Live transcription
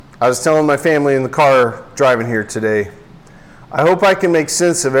I was telling my family in the car driving here today, I hope I can make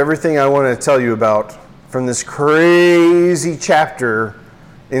sense of everything I want to tell you about from this crazy chapter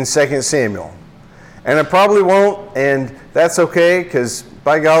in 2 Samuel. And I probably won't, and that's okay, because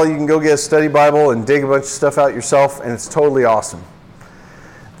by golly, you can go get a study Bible and dig a bunch of stuff out yourself, and it's totally awesome.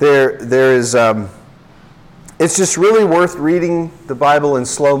 It's just really worth reading the Bible in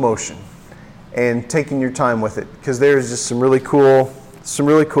slow motion and taking your time with it, because there's just some really cool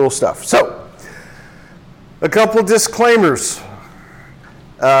stuff. So, a couple disclaimers.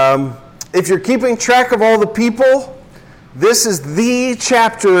 If you're keeping track of all the people, this is the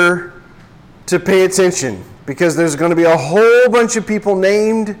chapter to pay attention, because there's going to be a whole bunch of people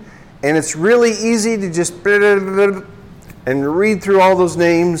named, and it's really easy to just and read through all those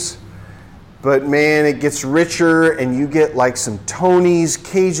names. But man, it gets richer, and you get like some Tony's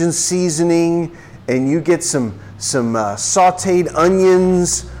Cajun seasoning, and you get some sauteed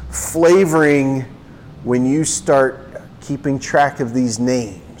onions flavoring when you start keeping track of these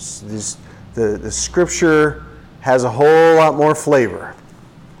names. The scripture has a whole lot more flavor.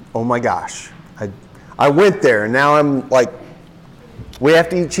 Oh my gosh. I went there, and now I'm like, we have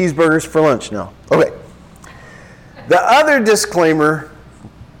to eat cheeseburgers for lunch now. Okay. The other disclaimer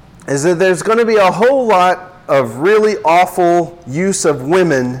is that there's going to be a whole lot of really awful use of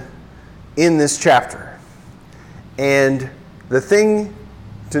women in this chapter. And the thing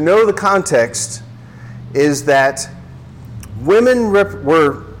to know the context is that women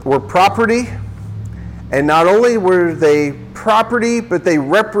were property, and not only were they property, but they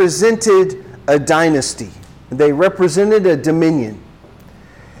represented a dynasty. They represented a dominion.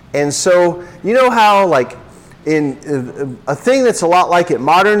 And so, you know how, like, in a thing that's a lot like it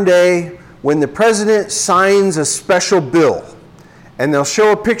modern day, when the president signs a special bill, and they'll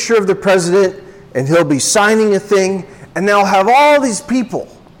show a picture of the president, and he'll be signing a thing, and they'll have all these people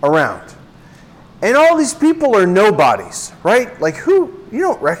around. And all these people are nobodies, right? Like, you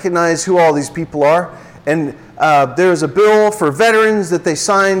don't recognize who all these people are. And there's a bill for veterans that they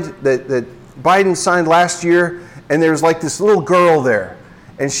signed, that Biden signed last year, and there's like this little girl there.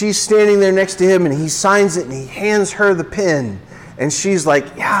 And she's standing there next to him, and he signs it, and he hands her the pen. And she's like,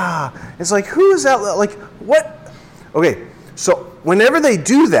 yeah. It's like, who is that? Like, what? Okay, so whenever they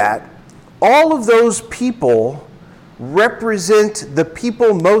do that, all of those people represent the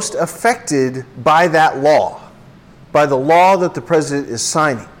people most affected by that law, by the law that the president is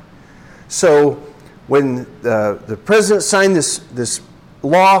signing. So when the president signed this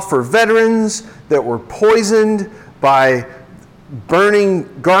law for veterans that were poisoned by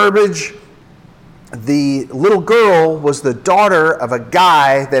burning garbage, the little girl was the daughter of a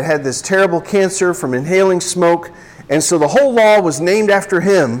guy that had this terrible cancer from inhaling smoke, and so the whole law was named after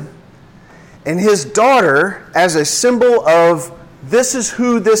him. And his daughter, as a symbol of this is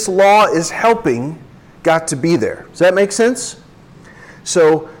who this law is helping, got to be there. Does that make sense?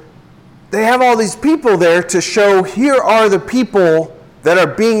 So they have all these people there to show here are the people that are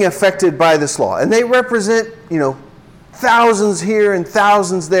being affected by this law. And they represent, thousands here and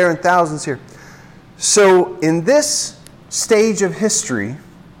thousands there and thousands here. So in this stage of history,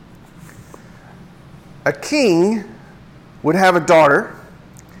 a king would have a daughter,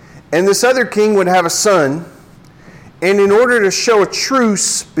 and this other king would have a son. And in order to show a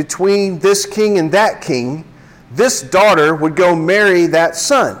truce between this king and that king, this daughter would go marry that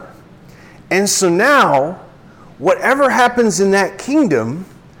son. And so now, whatever happens in that kingdom,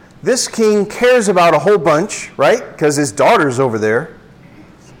 this king cares about a whole bunch, right? Because his daughter's over there.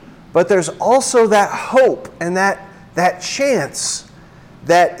 But there's also that hope and that chance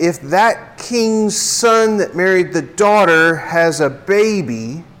that if that king's son that married the daughter has a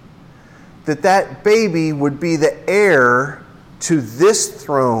baby, that baby would be the heir to this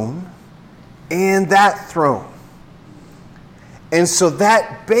throne and that throne. And so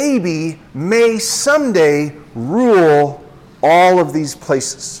that baby may someday rule all of these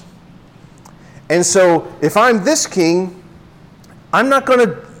places. And so if I'm this king, I'm not going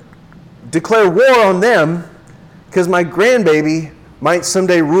to declare war on them, because my grandbaby might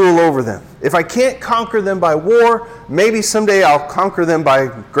someday rule over them. If I can't conquer them by war, maybe someday I'll conquer them by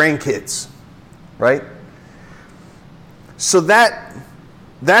grandkids. Right? So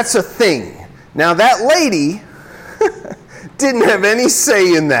that's a thing. Now that lady didn't have any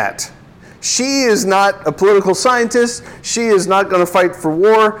say in that. She is not a political scientist. She is not going to fight for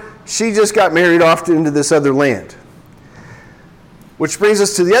war. She just got married off into this other land. Which brings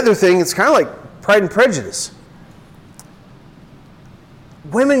us to the other thing. It's kind of like Pride and Prejudice.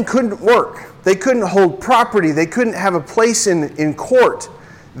 Women couldn't work. They couldn't hold property. They couldn't have a place in court.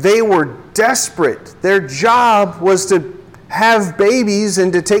 They were desperate. Their job was to have babies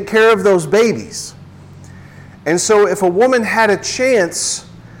and to take care of those babies. And so if a woman had a chance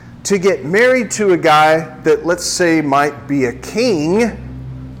to get married to a guy that, let's say, might be a king,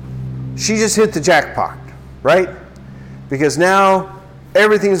 she just hit the jackpot, right? Because now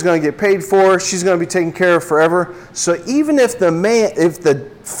everything's going to get paid for. She's going to be taken care of forever. So even if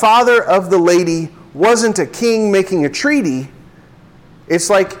the father of the lady wasn't a king making a treaty, it's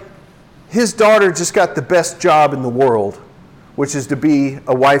like his daughter just got the best job in the world, which is to be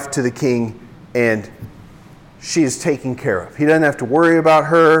a wife to the king, and she is taken care of. He doesn't have to worry about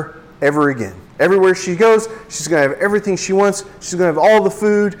her ever again. Everywhere she goes, she's going to have everything she wants. She's going to have all the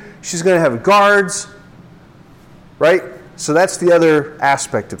food. She's going to have guards, right? So that's the other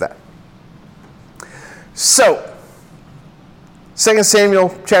aspect of that. So, 2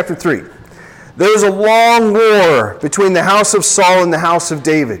 Samuel chapter 3. There was a long war between the house of Saul and the house of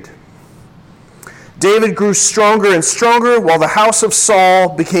David. David grew stronger and stronger, while the house of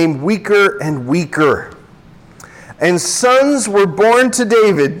Saul became weaker and weaker. And sons were born to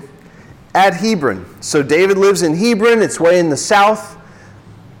David at Hebron. So David lives in Hebron. It's way in the south.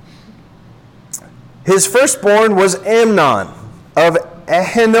 His firstborn was Amnon of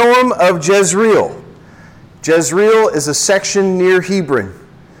Ahinoam of Jezreel. Jezreel is a section near Hebron.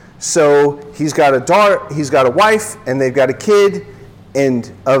 So he's got a daughter, he's got a wife, and they've got a kid,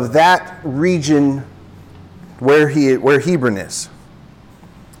 and of that region where Hebron is.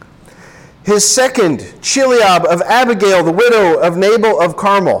 His second, Chileab of Abigail, the widow of Nabal of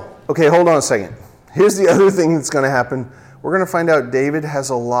Carmel. Okay, hold on a second. Here's the other thing that's going to happen. We're going to find out David has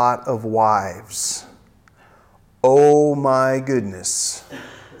a lot of wives. Oh my goodness.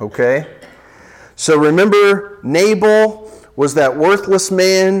 Okay? So remember, Nabal was that worthless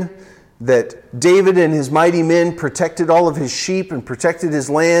man that David and his mighty men protected all of his sheep and protected his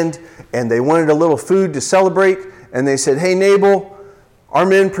land, and they wanted a little food to celebrate, and they said, "Hey Nabal, our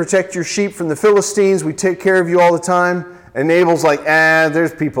men protect your sheep from the Philistines. We take care of you all the time." And Nabal's like,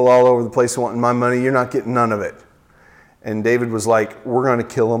 there's people all over the place wanting my money. You're not getting none of it. And David was like, we're going to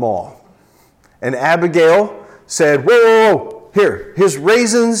kill them all. And Abigail said, whoa, here's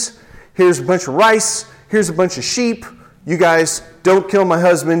raisins. Here's a bunch of rice. Here's a bunch of sheep. You guys, don't kill my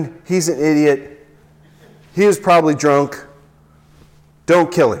husband. He's an idiot. He was probably drunk.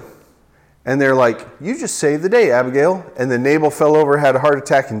 Don't kill him. And they're like, you just saved the day, Abigail. And then Nabal fell over, had a heart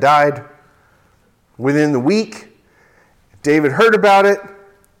attack, and died. Within the week, David heard about it.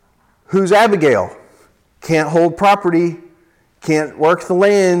 Who's Abigail? Can't hold property, can't work the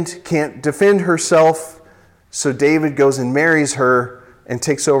land, can't defend herself. So David goes and marries her and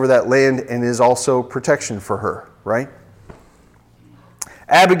takes over that land and is also protection for her, right?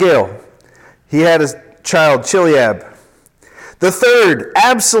 Abigail, he had a child, Chileab. The third,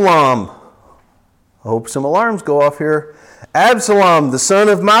 Absalom. I hope some alarms go off here. Absalom, the son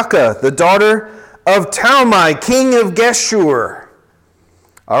of Maacah, the daughter of Talmai, king of Geshur.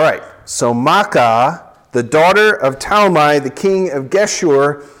 All right, so Maacah, the daughter of Talmai, the king of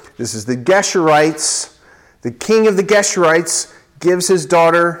Geshur, this is the Geshurites. The king of the Geshurites gives his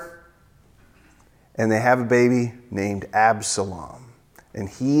daughter, and they have a baby named Absalom. And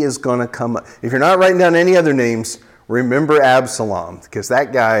he is going to come up. If you're not writing down any other names, remember Absalom, because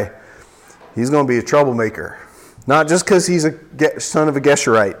that guy, he's going to be a troublemaker. Not just because he's a son of a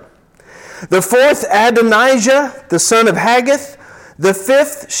Geshurite. The fourth, Adonijah, the son of Haggith. The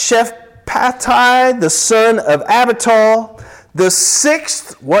fifth, Shephati, the son of Abital. The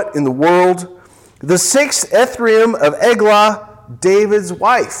sixth, what in the world? The sixth, Ethraim of Eglah, David's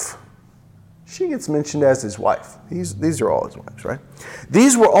wife. She gets mentioned as his wife. These are all his wives, right?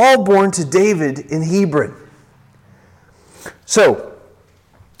 These were all born to David in Hebron. So,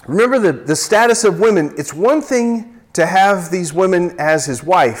 remember the status of women. It's one thing to have these women as his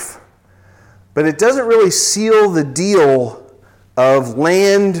wife, but it doesn't really seal the deal of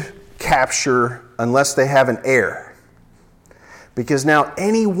land capture unless they have an heir. Because now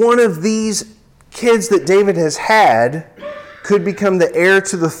any one of these kids that David has had could become the heir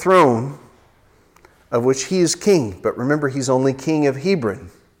to the throne of which he is king. But remember, he's only king of Hebron.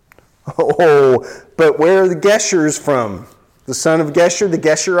 Oh, but where are the Geshurs from? The son of Geshur, the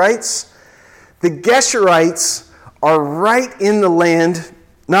Geshurites? The Geshurites are right in the land,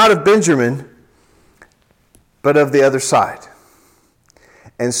 not of Benjamin, but of the other side.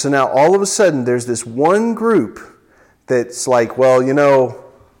 And so now all of a sudden there's this one group that's like, well, you know,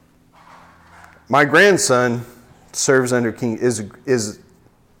 my grandson serves under king, is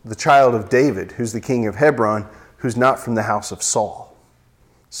the child of David, who's the king of Hebron, who's not from the house of Saul.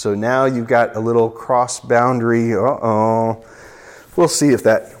 So now you've got a little cross boundary. We'll see if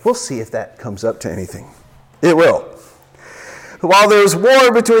that comes up to anything. It will. while there was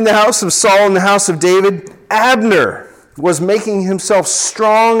war between the house of Saul and the house of David, Abner was making himself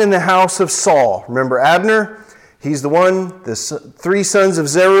strong in the house of Saul. Remember Abner? He's the one, the three sons of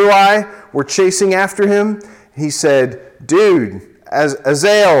Zeruiah were chasing after him. He said, dude,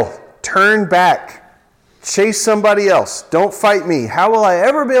 Azael, turn back. Chase somebody else. Don't fight me. How will I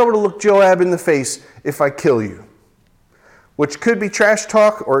ever be able to look Joab in the face if I kill you? Which could be trash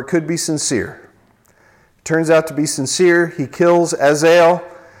talk or it could be sincere. Turns out to be sincere. He kills Azael.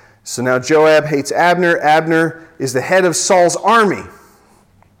 So now Joab hates Abner. Abner is the head of Saul's army.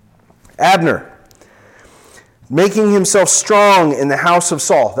 Abner, making himself strong in the house of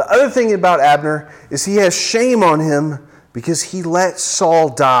Saul. The other thing about Abner is he has shame on him because he let Saul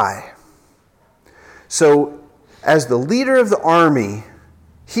die. So as the leader of the army,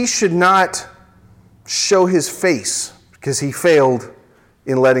 he should not show his face because he failed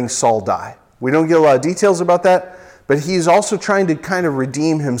in letting Saul die. We don't get a lot of details about that, but he's also trying to kind of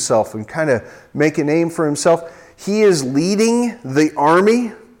redeem himself and kind of make a name for himself. He is leading the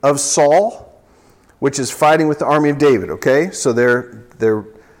army of Saul, which is fighting with the army of David, okay? So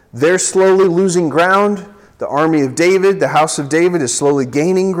they're slowly losing ground. The army of David, the house of David, is slowly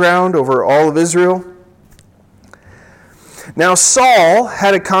gaining ground over all of Israel. Now Saul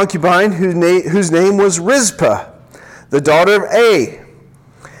had a concubine whose name was Rizpah, the daughter of A.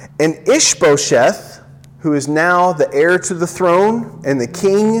 And Ishbosheth, who is now the heir to the throne and the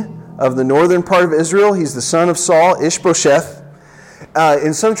king of the northern part of Israel, he's the son of Saul, Ishbosheth.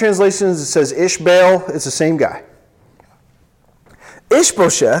 In some translations it says Ishbaal, it's the same guy.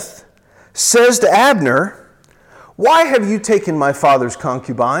 Ishbosheth says to Abner, "Why have you taken my father's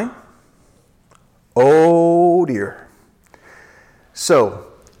concubine?" Oh dear. So,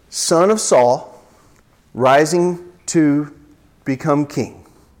 son of Saul, rising to become king,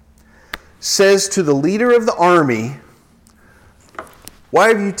 says to the leader of the army, "Why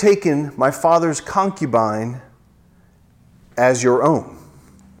have you taken my father's concubine as your own?"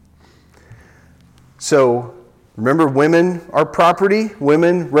 So, remember, women are property.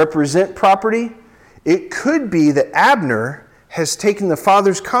 Women represent property. It could be that Abner has taken the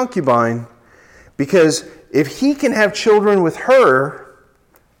father's concubine because if he can have children with her,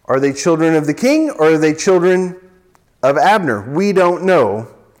 are they children of the king or are they children of Abner? We don't know,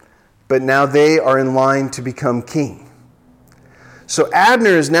 but now they are in line to become king. So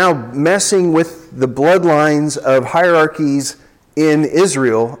Abner is now messing with the bloodlines of hierarchies in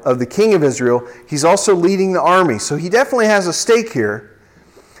Israel, of the king of Israel. He's also leading the army, so he definitely has a stake here.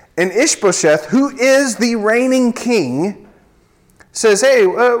 And Ishbosheth, who is the reigning king, says, "Hey,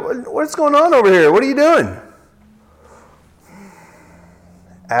 what's going on over here? What are you doing?"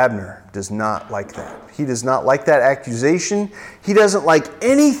 Abner does not like that. He does not like that accusation. He doesn't like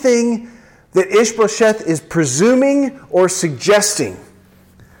anything that Ishbosheth is presuming or suggesting.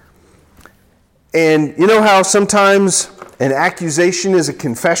 And you know how sometimes an accusation is a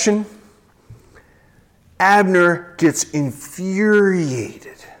confession? Abner gets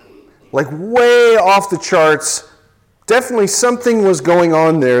infuriated, like way off the charts. Definitely something was going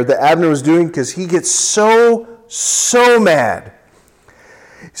on there that Abner was doing because he gets so mad.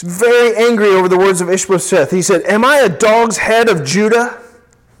 He's very angry over the words of Ishbosheth. He said, "Am I a dog's head of Judah?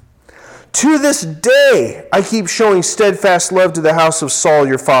 To this day, I keep showing steadfast love to the house of Saul,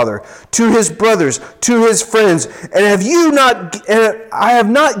 your father, to his brothers, to his friends, and I have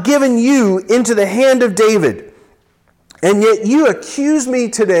not given you into the hand of David. And yet you accuse me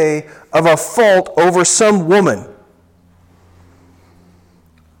today of a fault over some woman."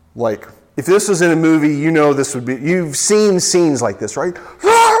 Like, if this was in a movie, you know this would be, you've seen scenes like this, right?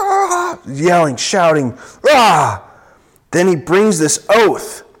 Yelling, shouting, "Ah!" Then he brings this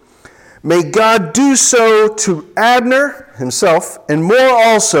oath. "May God do so to Abner himself, and more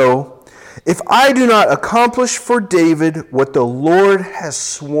also, if I do not accomplish for David what the Lord has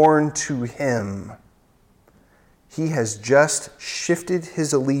sworn to him." He has just shifted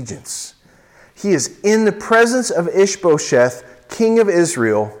his allegiance. He is in the presence of Ishbosheth, king of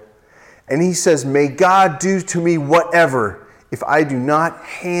Israel, and he says, "May God do to me whatever if I do not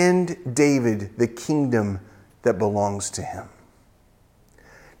hand David the kingdom that belongs to him."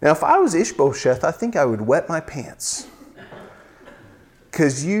 Now, if I was Ishbosheth, I think I would wet my pants.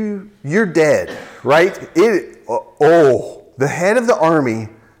 Because you're dead, right? The head of the army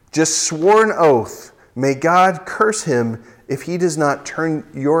just swore an oath. May God curse him if he does not turn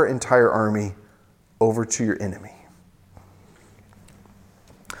your entire army over to your enemy.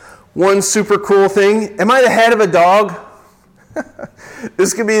 One super cool thing. Am I the head of a dog?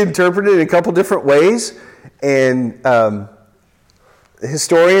 This can be interpreted in a couple different ways. And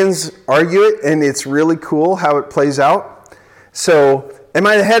historians argue it, and it's really cool how it plays out. So, am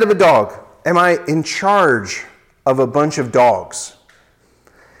I the head of a dog? Am I in charge of a bunch of dogs?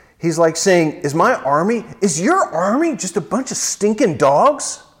 He's like saying, is your army just a bunch of stinking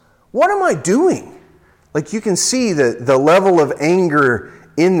dogs? What am I doing? Like, you can see the level of anger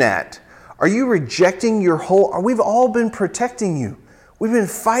in that. Are you rejecting we've all been protecting you. We've been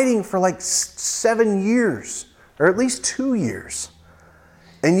fighting for like 7 years, or at least 2 years.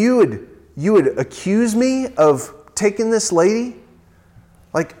 And you would accuse me of taking this lady?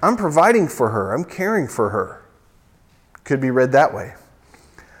 Like, I'm providing for her. I'm caring for her. Could be read that way.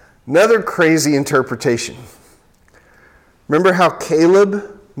 Another crazy interpretation. Remember how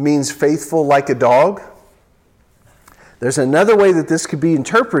Caleb means faithful like a dog? There's another way that this could be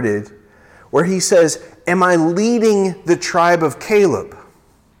interpreted where he says, am I leading the tribe of Caleb?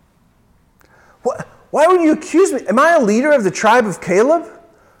 What? Why would you accuse me? Am I a leader of the tribe of Caleb?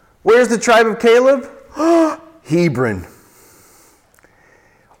 Where's the tribe of Caleb? Hebron.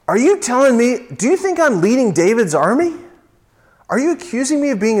 Are you telling me, do you think I'm leading David's army? Are you accusing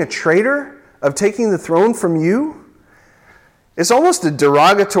me of being a traitor, of taking the throne from you? It's almost a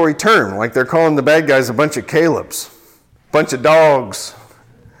derogatory term, like they're calling the bad guys a bunch of Calebs, bunch of dogs.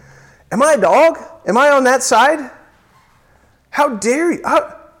 Am I a dog? Am I on that side? How dare you?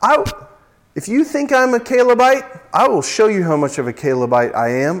 If you think I'm a Calebite, I will show you how much of a Calebite I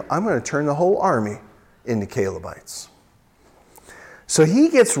am. I'm going to turn the whole army into Calebites. So he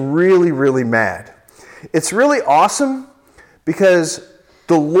gets really, really mad. It's really awesome because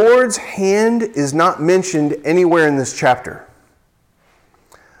the Lord's hand is not mentioned anywhere in this chapter.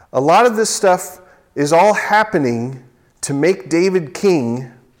 A lot of this stuff is all happening to make David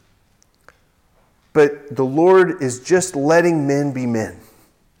king, but the Lord is just letting men be men.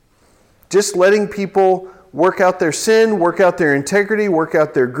 Just letting people work out their sin, work out their integrity, work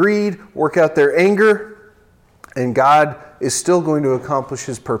out their greed, work out their anger, and God is still going to accomplish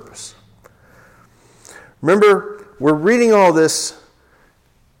his purpose. Remember, we're reading all this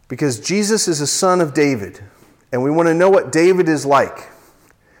because Jesus is a son of David, and we want to know what David is like.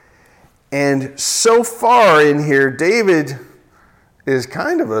 And so far in here, David is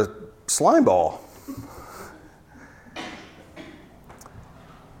kind of a slime ball.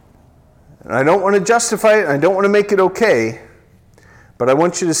 And I don't want to justify it, and I don't want to make it okay, but I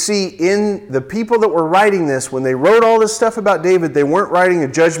want you to see in the people that were writing this, when they wrote all this stuff about David, they weren't writing a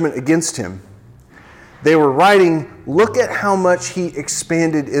judgment against him. They were writing, look at how much he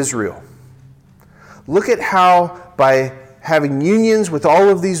expanded Israel. Look at how by having unions with all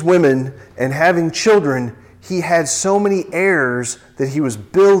of these women and having children, he had so many heirs that he was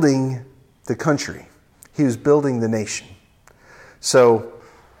building the country. He was building the nation. So,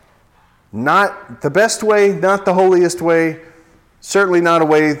 not the best way, not the holiest way, certainly not a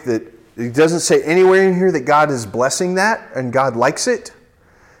way that, it doesn't say anywhere in here that God is blessing that and God likes it.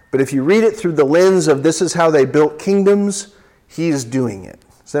 But if you read it through the lens of this is how they built kingdoms, he is doing it.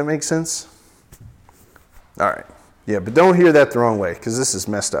 Does that make sense? All right. Yeah, but don't hear that the wrong way because this is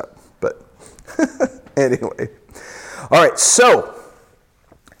messed up. But anyway. All right, so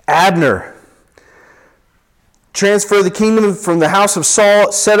Abner. Transfer the kingdom from the house of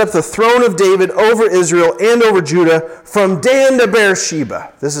Saul, set up the throne of David over Israel and over Judah from Dan to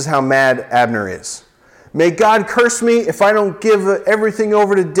Beersheba. This is how mad Abner is. May God curse me if I don't give everything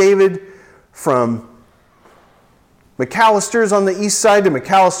over to David from McAllister's on the east side to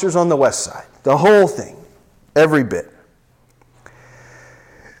McAllister's on the west side. The whole thing. Every bit.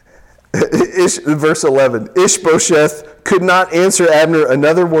 Verse 11. Ishbosheth could not answer Abner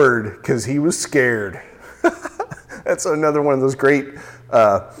another word because he was scared. That's another one of those great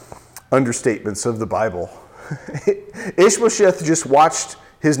understatements of the Bible. Ishbosheth just watched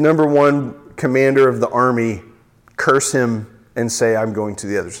his number one commander of the army curse him and say, I'm going to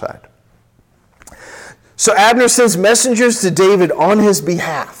the other side. So Abner sends messengers to David on his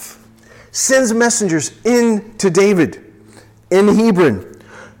behalf. Sends messengers in to David in Hebron.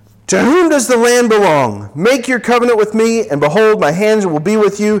 To whom does the land belong? Make your covenant with me, and behold, my hands will be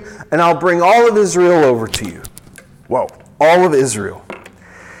with you, and I'll bring all of Israel over to you. Whoa, all of Israel.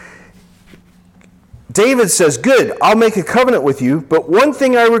 David says, good, I'll make a covenant with you, but one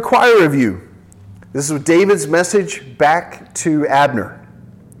thing I require of you. This is David's message back to Abner.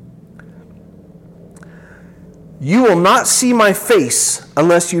 You will not see my face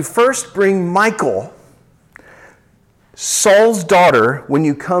unless you first bring Michal, Saul's daughter, when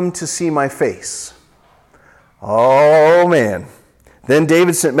you come to see my face. Oh, man. Then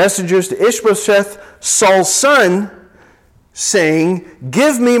David sent messengers to Ishbosheth, Saul's son, saying,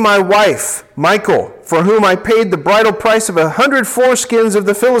 give me my wife, Michal, for whom I paid the bridal price of 100 foreskins of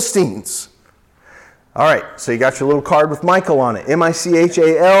the Philistines. All right, so you got your little card with Michal on it.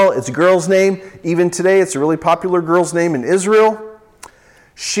 M-I-C-H-A-L, it's a girl's name. Even today, it's a really popular girl's name in Israel.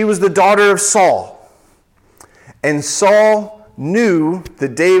 She was the daughter of Saul. And Saul knew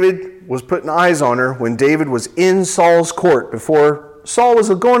that David was putting eyes on her when David was in Saul's court. Before Saul was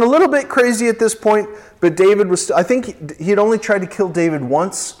going a little bit crazy at this point, but David was, I think he had only tried to kill David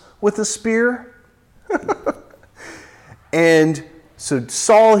once with a spear. And so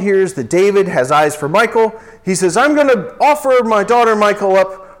Saul hears that David has eyes for Michal. He says, I'm going to offer my daughter Michal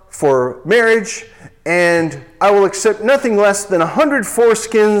up for marriage, and I will accept nothing less than 100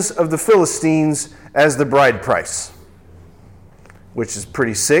 foreskins of the Philistines as the bride price, which is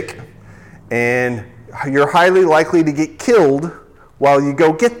pretty sick. And you're highly likely to get killed while you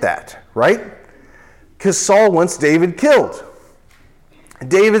go get that, right? Because Saul wants David killed.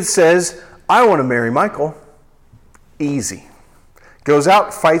 David says, I want to marry Michal. Easy. Goes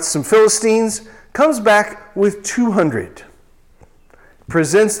out, fights some Philistines, comes back with 200.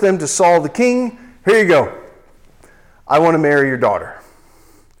 Presents them to Saul the king. Here you go. I want to marry your daughter.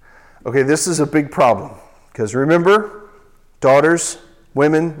 Okay, this is a big problem. Because remember, daughters,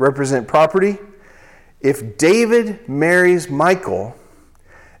 women represent property. If David marries Michal,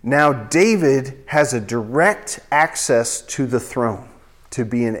 now David has a direct access to the throne to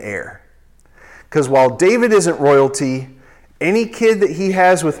be an heir. Because while David isn't royalty, any kid that he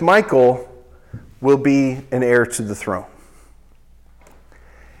has with Michal will be an heir to the throne.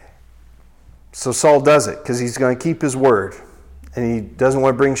 So Saul does it because he's going to keep his word. And he doesn't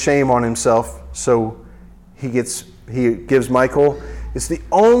want to bring shame on himself. So he gives Michal. It's the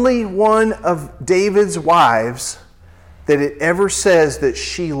only one of David's wives that it ever says that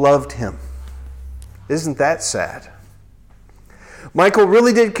she loved him. Isn't that sad? Michal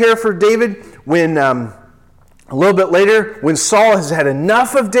really did care for David when... a little bit later, when Saul has had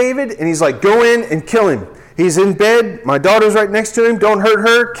enough of David, and he's like, go in and kill him. He's in bed. My daughter's right next to him. Don't hurt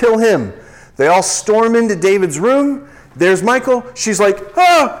her. Kill him. They all storm into David's room. There's Michal. She's like,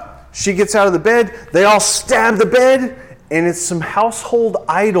 ah! She gets out of the bed. They all stab the bed, and it's some household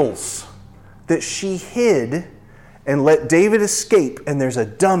idols that she hid and let David escape, and there's a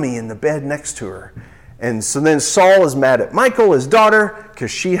dummy in the bed next to her. And so then Saul is mad at Michal, his daughter, because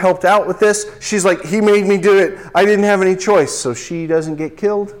she helped out with this. She's like, he made me do it. I didn't have any choice. So she doesn't get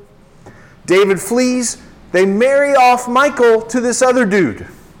killed. David flees. They marry off Michal to this other dude.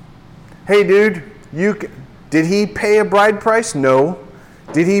 Hey, dude, did he pay a bride price? No.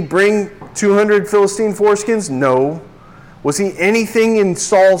 Did he bring 200 Philistine foreskins? No. Was he anything in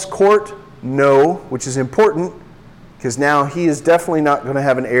Saul's court? No, which is important because now he is definitely not going to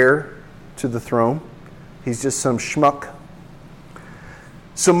have an heir to the throne. He's just some schmuck.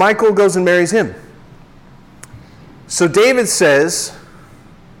 So Michal goes and marries him. So David says,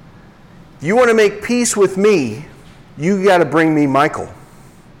 you want to make peace with me, you got to bring me Michal.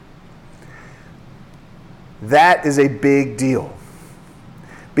 That is a big deal.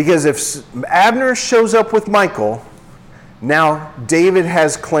 Because if Abner shows up with Michal, now David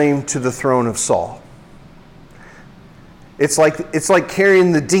has claim to the throne of Saul. It's like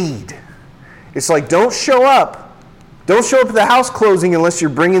carrying the deed. It's like, don't show up at the house closing unless you're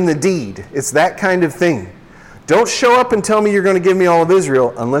bringing the deed. It's that kind of thing. Don't show up and tell me you're going to give me all of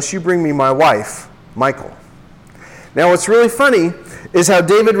Israel unless you bring me my wife, Michal. Now what's really funny is how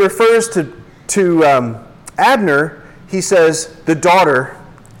David refers to Abner. He says, the daughter,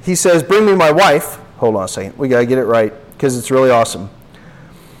 he says, bring me my wife. Hold on a second. We got to get it right because it's really awesome.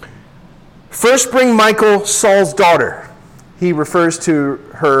 First bring Michal, Saul's daughter. He refers to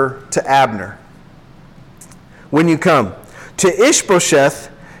her to Abner. When you come to Ishbosheth,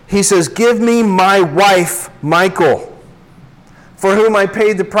 he says, give me my wife, Michal, for whom I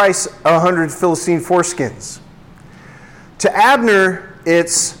paid the price of 100 Philistine foreskins. To Abner,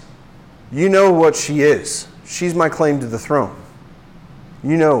 it's, you know what she is. She's my claim to the throne.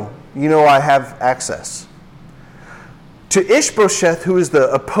 You know I have access. To Ishbosheth, who is the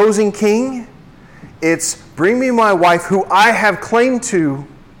opposing king, it's, bring me my wife who I have claim to,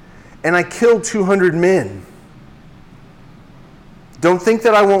 and I killed 200 men. Don't think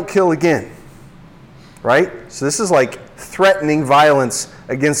that I won't kill again. Right? So this is like threatening violence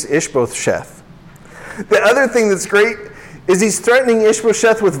against Ishbosheth. The other thing that's great is he's threatening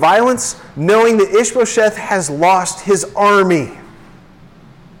Ishbosheth with violence, knowing that Ishbosheth has lost his army.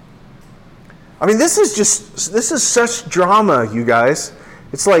 I mean, this is such drama, you guys.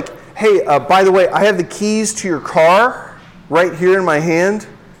 It's like, hey, by the way, I have the keys to your car right here in my hand.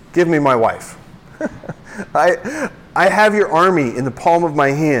 Give me my wife. I have your army in the palm of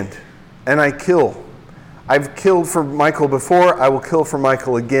my hand, and I kill. I've killed for Michal before. I will kill for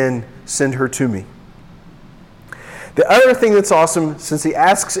Michal again. Send her to me. The other thing that's awesome, since he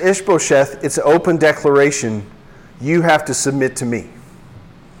asks Ishbosheth, it's an open declaration. You have to submit to me.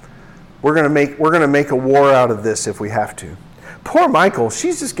 We're gonna make a war out of this if we have to. Poor Michal,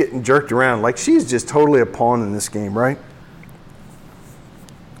 she's just getting jerked around. Like she's just totally a pawn in this game, right?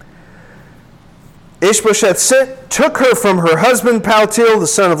 Ishbosheth took her from her husband Paltiel, the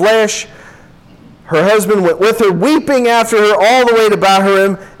son of Laish. Her husband went with her, weeping after her all the way to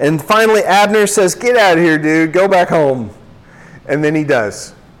Bahurim. And finally Abner says, get out of here, dude. Go back home. And then he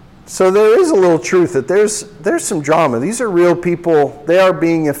does. So there is a little truth that there's some drama. These are real people. They are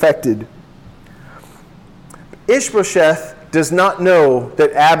being affected. Ishbosheth does not know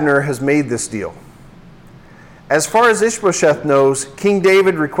that Abner has made this deal. As far as Ishbosheth knows, King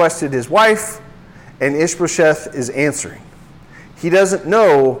David requested his wife, and Ishbosheth is answering. He doesn't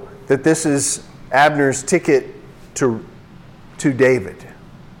know that this is Abner's ticket to David.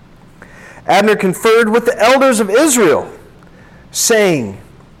 Abner conferred with the elders of Israel, saying,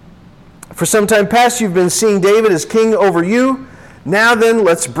 for some time past you've been seeing David as king over you. Now then,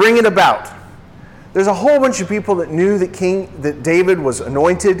 let's bring it about. There's a whole bunch of people that knew that David was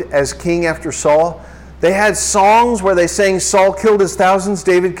anointed as king after Saul. They had songs where they sang Saul killed his thousands,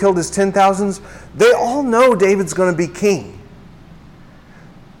 David killed his 10,000s. They all know David's going to be king.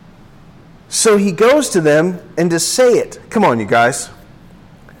 So he goes to them and to say it. Come on, you guys.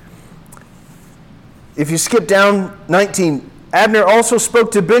 If you skip down 19, Abner also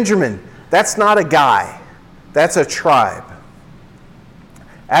spoke to Benjamin. That's not a guy. That's a tribe.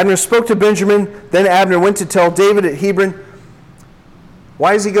 Abner spoke to Benjamin. Then Abner went to tell David at Hebron.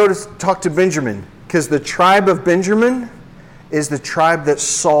 Why does he go to talk to Benjamin? Because the tribe of Benjamin is the tribe that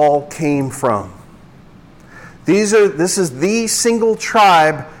Saul came from. This is the single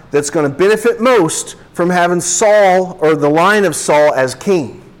tribe that's going to benefit most from having Saul, or the line of Saul, as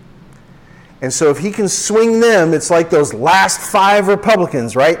king. And so if he can swing them, it's like those last 5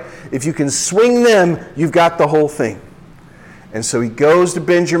 Republicans, right? If you can swing them, you've got the whole thing. And so he goes to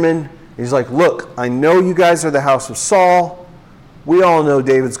Benjamin. He's like, look, I know you guys are the house of Saul. We all know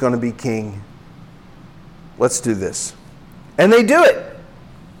David's going to be king. Let's do this. And they do it.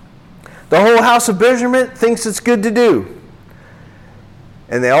 The whole house of Benjamin thinks it's good to do.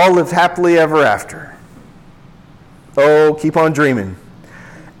 And they all lived happily ever after. Oh, keep on dreaming.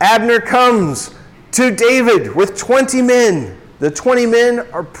 Abner comes to David with 20 men. The 20 men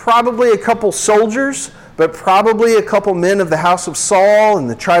are probably a couple soldiers, but probably a couple men of the house of Saul and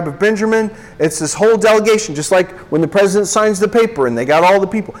the tribe of Benjamin. It's this whole delegation, just like when the president signs the paper and they got all the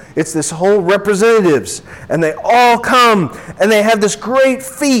people. It's this whole representatives, and they all come, and they have this great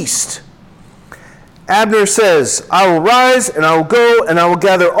feast. Abner says, I will rise, and I will go, and I will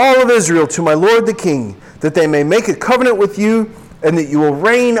gather all of Israel to my lord the king, that they may make a covenant with you, and that you will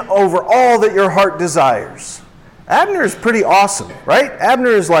reign over all that your heart desires. Abner is pretty awesome, right?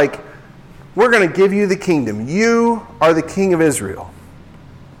 Abner is like, we're going to give you the kingdom. You are the king of Israel.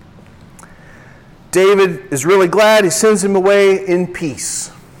 David is really glad. He sends him away in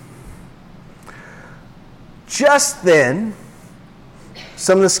peace. Just then,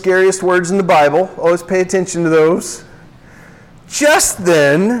 some of the scariest words in the Bible, always pay attention to those. Just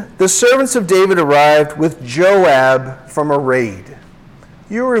then, the servants of David arrived with Joab from a raid.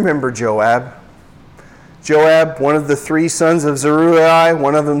 You remember Joab. Joab, one of the 3 sons of Zeruiah,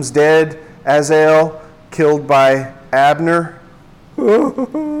 one of them's dead. Azael, killed by Abner.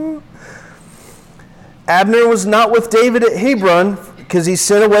 Abner was not with David at Hebron because he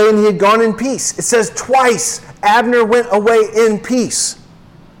sent away and he had gone in peace. It says twice, Abner went away in peace.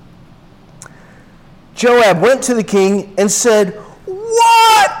 Joab went to the king and said,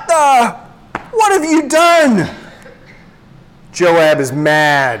 What have you done? Joab is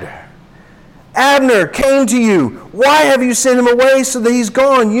mad. Abner came to you. Why have you sent him away so that he's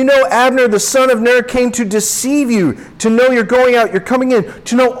gone? You know Abner, the son of Ner, came to deceive you, to know you're going out, you're coming in,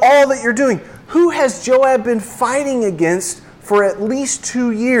 to know all that you're doing. Who has Joab been fighting against for at least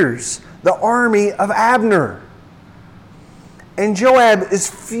 2 years? The army of Abner. And Joab is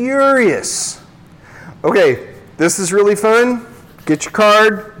furious. Okay, this is really fun. Get your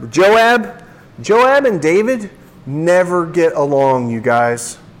card. Joab and David never get along, you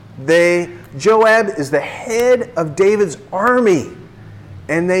guys. Joab is the head of David's army,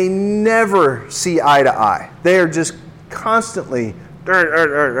 and they never see eye to eye. They are just constantly...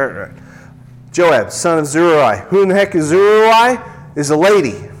 Joab, son of Zeruiah. Who in the heck is Zeruiah? Is a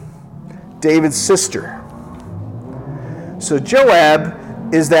lady, David's sister. So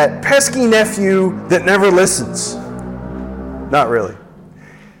Joab is that pesky nephew that never listens. Not really.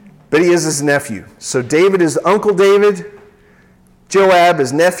 But he is his nephew. So David is Uncle David. Joab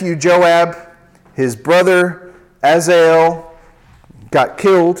is nephew Joab. His brother Azael got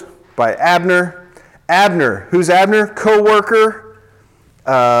killed by Abner. Abner, who's Abner? Co-worker.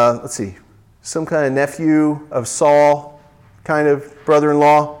 Let's see, some kind of nephew of Saul, kind of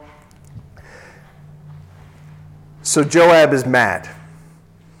brother-in-law. So Joab is mad.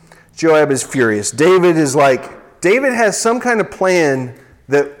 Joab is furious. David has some kind of plan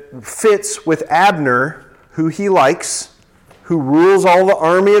that fits with Abner, who he likes, who rules all the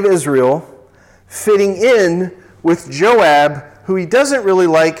army of Israel, fitting in with Joab, who he doesn't really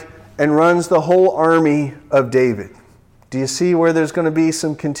like and runs the whole army of David. Do you see where there's going to be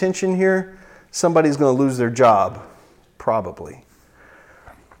some contention here? Somebody's going to lose their job, probably.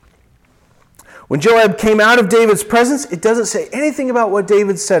 When Joab came out of David's presence, it doesn't say anything about what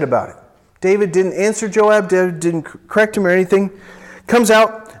David said about it. David didn't answer Joab. David didn't correct him or anything. Comes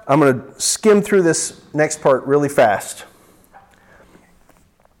out. I'm going to skim through this next part really fast.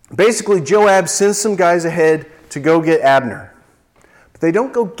 Basically, Joab sends some guys ahead to go get Abner. But they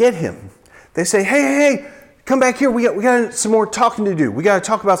don't go get him. They say, hey, come back here. We got some more talking to do. We got to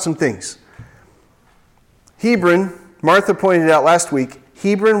talk about some things. Hebron, Martha pointed out last week,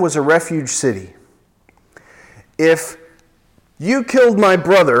 Hebron was a refuge city. If you killed my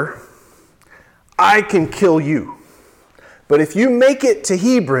brother, I can kill you. But if you make it to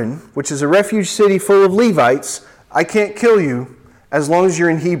Hebron, which is a refuge city full of Levites, I can't kill you as long as you're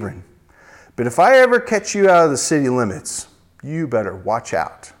in Hebron. But if I ever catch you out of the city limits, you better watch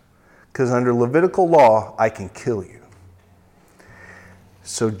out. Because under Levitical law, I can kill you.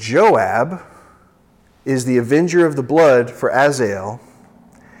 So Joab is the avenger of the blood for Azael.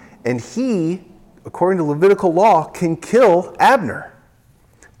 And he, according to Levitical law, can kill Abner,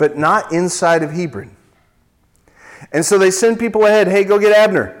 but not inside of Hebron. And so they send people ahead, hey, go get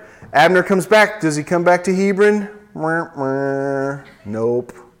Abner. Abner comes back. Does he come back to Hebron?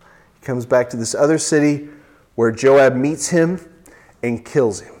 Nope. He comes back to this other city where Joab meets him and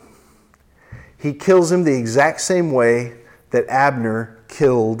kills him. He kills him the exact same way that Abner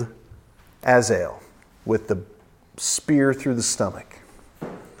killed Azael, with the spear through the stomach.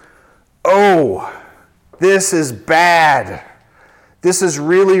 Oh, this is bad. This is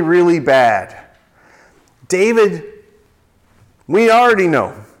really, really bad. David, we already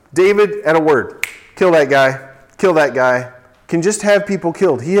know. David, at a word, kill that guy, can just have people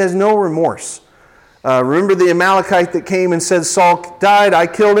killed. He has no remorse. Remember the Amalekite that came and said Saul died, I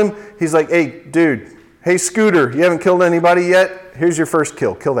killed him? He's like, hey, dude, hey, Scooter, you haven't killed anybody yet? Here's your first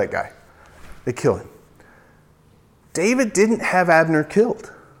kill. Kill that guy. They kill him. David didn't have Abner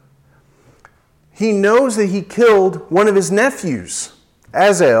killed. He knows that he killed one of his nephews,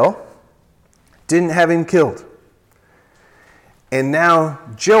 Azael, didn't have him killed. And now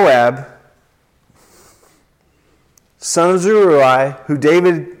Joab, son of Zeruiah, who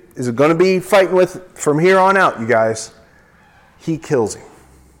David is going to be fighting with from here on out, you guys, he kills him.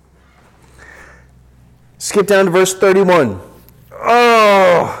 Skip down to verse 31.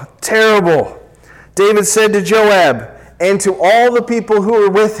 Oh, terrible. David said to Joab and to all the people who were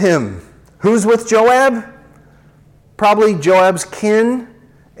with him. Who's with Joab? Probably Joab's kin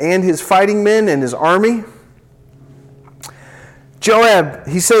and his fighting men and his army. Joab,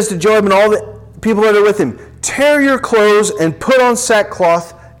 he says to Joab and all the people that are with him, tear your clothes and put on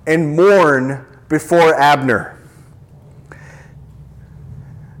sackcloth and mourn before Abner.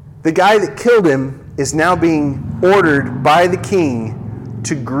 The guy that killed him is now being ordered by the king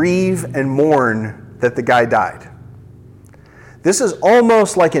to grieve and mourn that the guy died. This is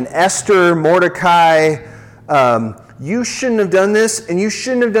almost like an Esther, Mordecai, you shouldn't have done this, and you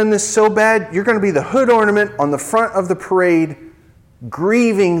shouldn't have done this so bad. You're going to be the hood ornament on the front of the parade,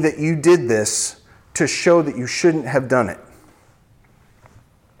 grieving that you did this to show that you shouldn't have done it.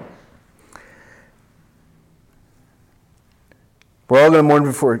 We're all going to mourn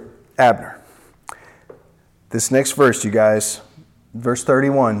before Abner. This next verse, you guys, verse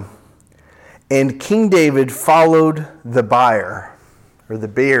 31. And King David followed the bier, or the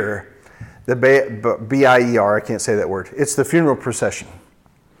bier, B-I-E-R, I can't say that word. It's the funeral procession.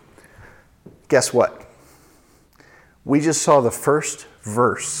 Guess what? We just saw the first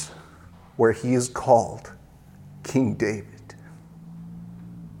verse where he is called King David.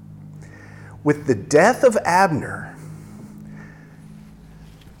 With the death of Abner,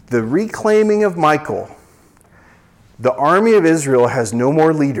 the reclaiming of Michal, the army of Israel has no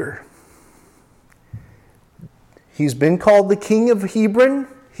more leader. He's been called the king of Hebron.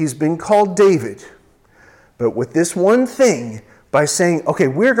 He's been called David. But with this one thing, by saying, okay,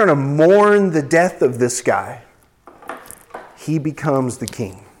 we're going to mourn the death of this guy, he becomes the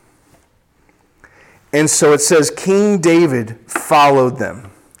king. And so it says King David followed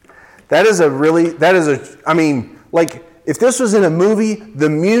them. Like if this was in a movie, the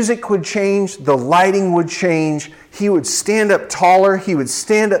music would change, the lighting would change, he would stand up taller, he would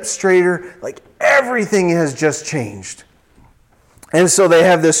stand up straighter, like everything has just changed. And so they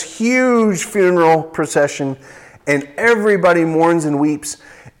have this huge funeral procession, and everybody mourns and weeps.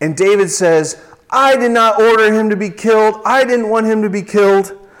 And David says, I did not order him to be killed. I didn't want him to be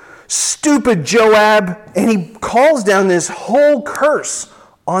killed. Stupid Joab. And he calls down this whole curse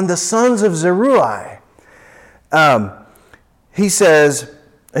on the sons of Zeruiah. He says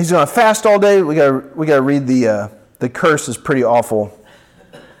he's going to fast all day. We got to read the curse is pretty awful.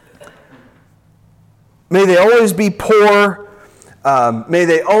 May they always be poor. May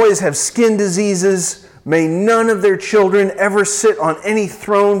they always have skin diseases. May none of their children ever sit on any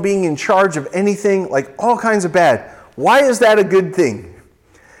throne being in charge of anything, like all kinds of bad. Why is that a good thing?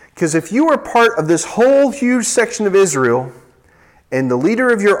 Because if you were part of this whole huge section of Israel and the leader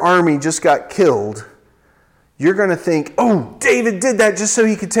of your army just got killed, you're going to think, oh, David did that just so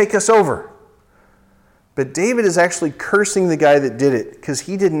he could take us over. But David is actually cursing the guy that did it because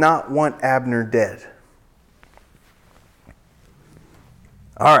he did not want Abner dead.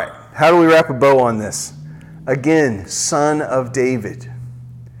 All right, how do we wrap a bow on this? Again, son of David.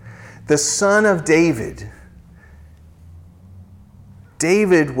 The son of David.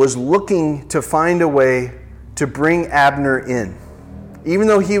 David was looking to find a way to bring Abner in. Even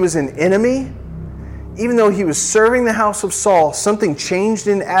though he was an enemy, even though he was serving the house of Saul, something changed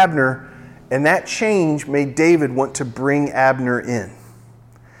in Abner, and that change made David want to bring Abner in.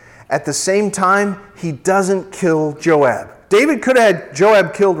 At the same time, he doesn't kill Joab. David could have had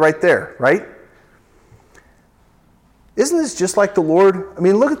Joab killed right there, right? Isn't this just like the Lord? I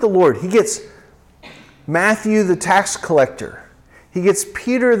mean, look at the Lord. He gets Matthew the tax collector. He gets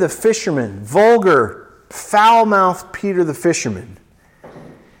Peter the fisherman, vulgar, foul-mouthed Peter the fisherman.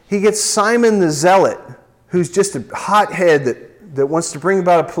 He gets Simon the zealot, who's just a hothead that wants to bring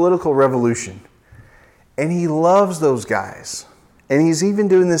about a political revolution. And he loves those guys. And he's even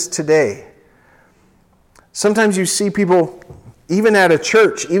doing this today. Sometimes you see people, even at a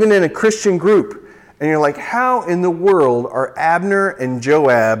church, even in a Christian group, and you're like, how in the world are Abner and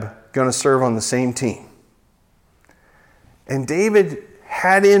Joab going to serve on the same team? And David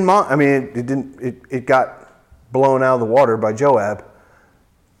had in mind, it got blown out of the water by Joab.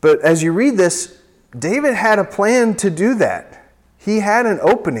 But as you read this, David had a plan to do that. He had an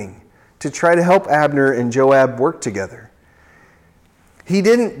opening to try to help Abner and Joab work together. He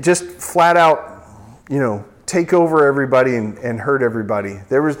didn't just flat out, take over everybody and hurt everybody.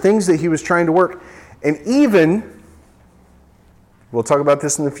 There were things that he was trying to work. And even, we'll talk about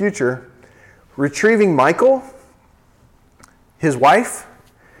this in the future, retrieving Michal, his wife,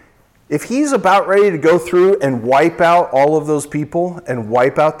 if he's about ready to go through and wipe out all of those people and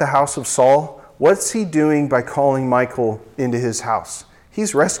wipe out the house of Saul, what's he doing by calling Michal into his house?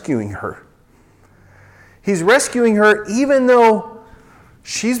 He's rescuing her. He's rescuing her even though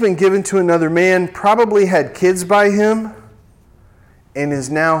she's been given to another man, probably had kids by him, and is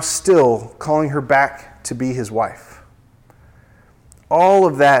now still calling her back to be his wife. All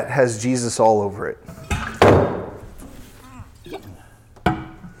of that has Jesus all over it.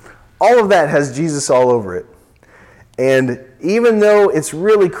 All of that has Jesus all over it. And even though it's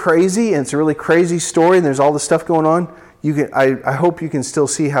really crazy, and it's a really crazy story, and there's all this stuff going on, I hope you can still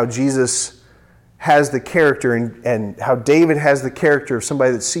see how Jesus has the character and how David has the character of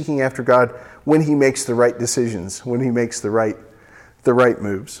somebody that's seeking after God when he makes the right decisions, when he makes the right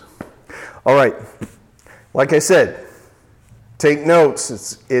moves. All right. Like I said, take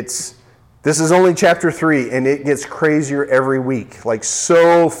notes. This is only chapter 3, and it gets crazier every week. Like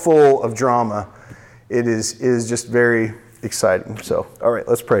so full of drama. It is just very exciting. So, all right,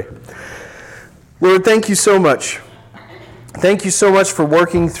 let's pray. Lord, thank you so much. Thank you so much for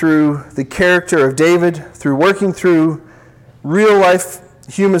working through the character of David, through working through real life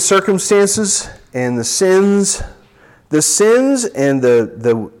human circumstances and the sins and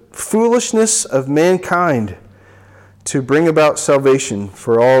the foolishness of mankind to bring about salvation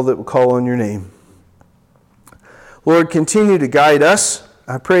for all that will call on your name. Lord, continue to guide us.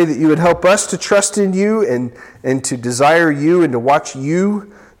 I pray that you would help us to trust in you and to desire you and to watch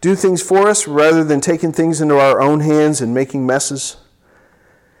you do things for us rather than taking things into our own hands and making messes.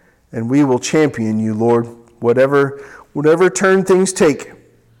 And we will champion you, Lord. Whatever turn things take,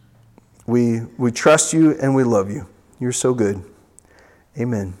 we trust you and we love you. You're so good.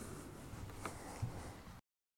 Amen.